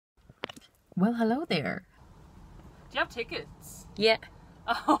Well, hello there. Do you have tickets? Yeah.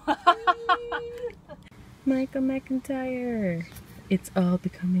 Oh. Michael Mcintyre. It's all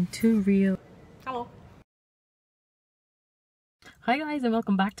becoming too real. Hello. Hi guys and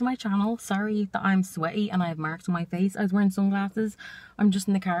welcome back to my channel. Sorry that I'm sweaty and I have marks on my face. I was wearing sunglasses. I'm just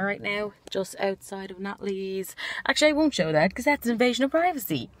in the car right now, just outside of Natalie's. Actually, I won't show that because that's an invasion of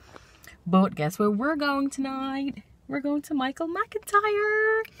privacy. But guess where we're going tonight? We're going to Michael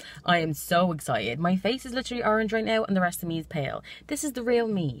Mcintyre. I am so excited. My face is literally orange right now and the rest of me is pale. This is the real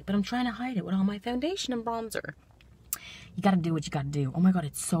me, but I'm trying to hide it with all my foundation and bronzer. You gotta do what you gotta do. Oh my god,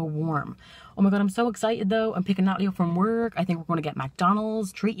 it's so warm. Oh my god, I'm so excited though. I'm picking Natalie up from work. I think we're gonna get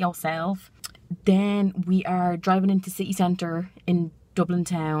McDonald's. Treat yourself. Then we are driving into city centre in Dublin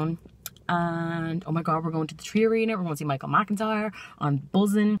town. And oh my god, we're going to the Tree Arena. We're going to see Michael Mcintyre. I'm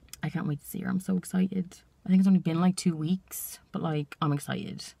buzzing. I can't wait to see her. I'm so excited. I think it's only been like 2 weeks, but like I'm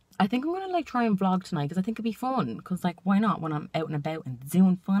excited. I think I'm gonna like try and vlog tonight because I think it'd be fun. Because like why not when I'm out and about and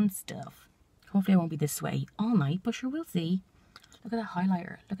doing fun stuff. Hopefully I won't be this sweaty all night, but sure we'll see. Look at that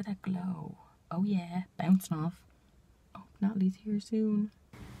highlighter. Look at that glow. Oh yeah, bouncing off. Oh, Natalie's here soon.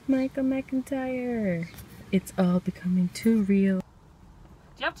 Michael Mcintyre. It's all becoming too real.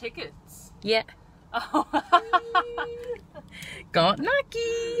 Do you have tickets? Yeah. Oh. Got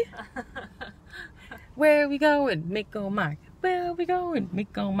lucky. Where are we going? Michael Mac. Where are we going?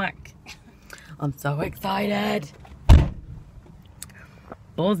 Michael Mac. I'm so excited.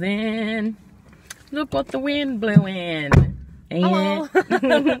 Buzzing. Look what the wind blew in. Hello.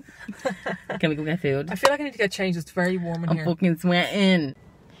 Can we go get food? I feel like I need to get changed. It's very warm in here. I'm fucking sweating.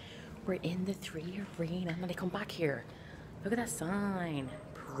 We're in the Tree Arena. When they come back here. Look at that sign.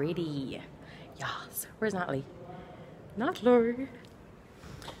 Pretty. Yes. Where's Natalie? Natalie.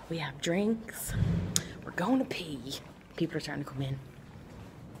 We have drinks. We're going to pee. People are starting to come in.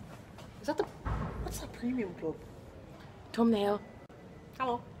 Is that the... What's that premium club? Thumbnail.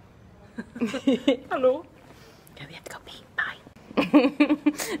 Hello. Hello. Yeah, we have to go pee. Bye.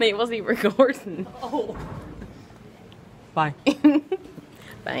 No, it wasn't even recording. Oh. Bye.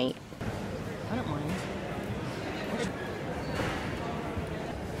 Bye. I don't mind.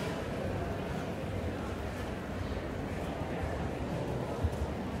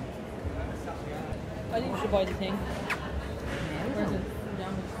 I think you should buy the thing. Where's it?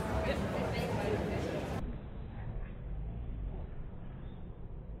 Down.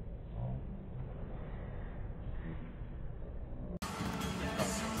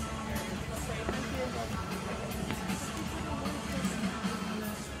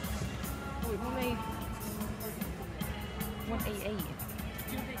 Wait, 188.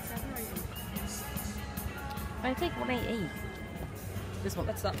 I take 188. This one.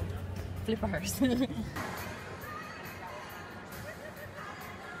 That's that one. Flippers.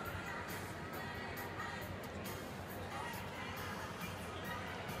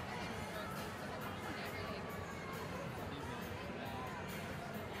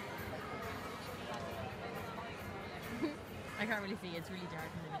 I can't really see, it's really dark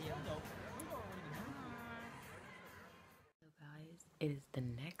in the video. So guys, it is the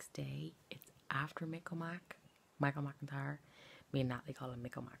next day. It's after Michael Mcintyre. Me and Natalie call him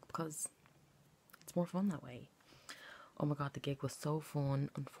Michael Mac because it's more fun that way. Oh my god, the gig was so fun.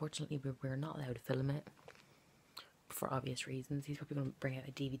 Unfortunately, we were not allowed to film it for obvious reasons. He's probably going to bring out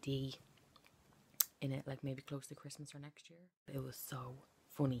a DVD in it, like maybe close to Christmas or next year. It was so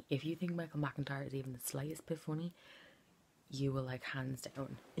funny. If you think Michael Mcintyre is even the slightest bit funny, you will like hands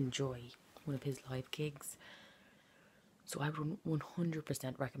down enjoy one of his live gigs. So I would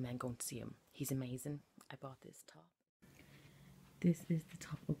 100% recommend going to see him. He's amazing. I bought this top. This is the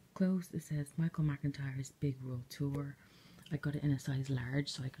top up close. It says Michael Mcintyre's Big World Tour. I got it in a size large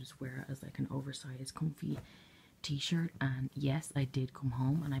so I could just wear it as like an oversized comfy t-shirt. And yes, I did come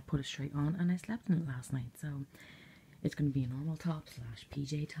home and I put it straight on and I slept in it last night. So it's going to be a normal top slash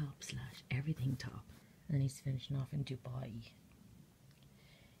PJ top slash everything top. And then he's finishing off in Dubai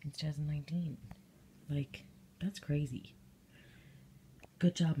in 2019. Like, that's crazy.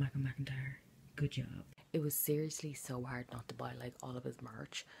 Good job, Michael Mcintyre. Good job. It was seriously so hard not to buy like all of his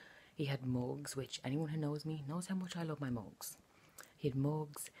merch. He had mugs, which anyone who knows me knows how much I love my mugs. He had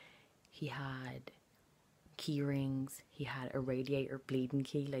mugs. He had key rings. He had a radiator bleeding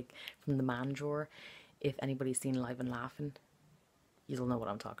key, like from the man drawer. If anybody's seen Live and Laughing, you'll know what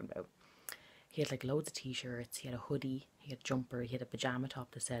I'm talking about. He had like loads of t-shirts, he had a hoodie, he had a jumper, he had a pajama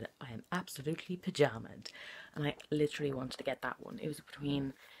top that said, I am absolutely pajamaed. And I literally wanted to get that one. It was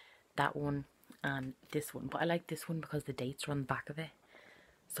between that one and this one. But I like this one because the dates are on the back of it.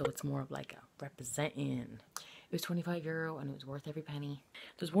 So it's more of like a representing. It was €25 and it was worth every penny.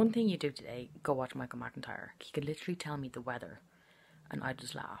 There's one thing you do today, go watch Michael McIntyre. He could literally tell me the weather and I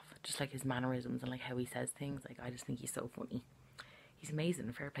just laugh. Just like his mannerisms and like how he says things. Like, I just think he's so funny. He's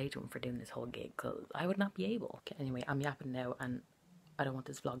amazing. Fair play to him for doing this whole gig, because I would not be able. Okay, anyway, I'm yapping now and I don't want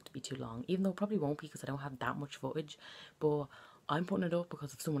this vlog to be too long, even though it probably won't be because I don't have that much footage, but I'm putting it up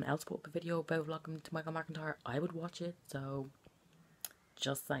because if someone else put up a video about vlogging to Michael McIntyre, I would watch it. So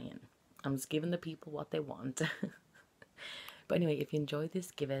just saying, I'm just giving the people what they want. But anyway, if you enjoyed this,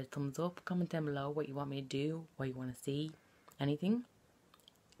 give it a thumbs up, comment down below what you want me to do, what you want to see, anything.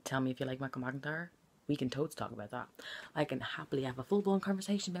 Tell me if you like Michael McIntyre. We can totes talk about that. I can happily have a full-blown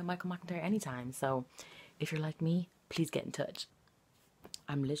conversation about Michael McIntyre anytime. So if you're like me, please get in touch.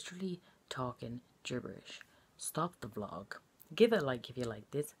 I'm literally talking gibberish. Stop the vlog. Give it a like if you like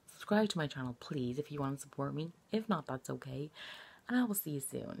this. Subscribe to my channel, please, if you want to support me. If not, that's okay. And I will see you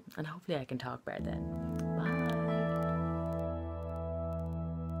soon. And hopefully I can talk better then.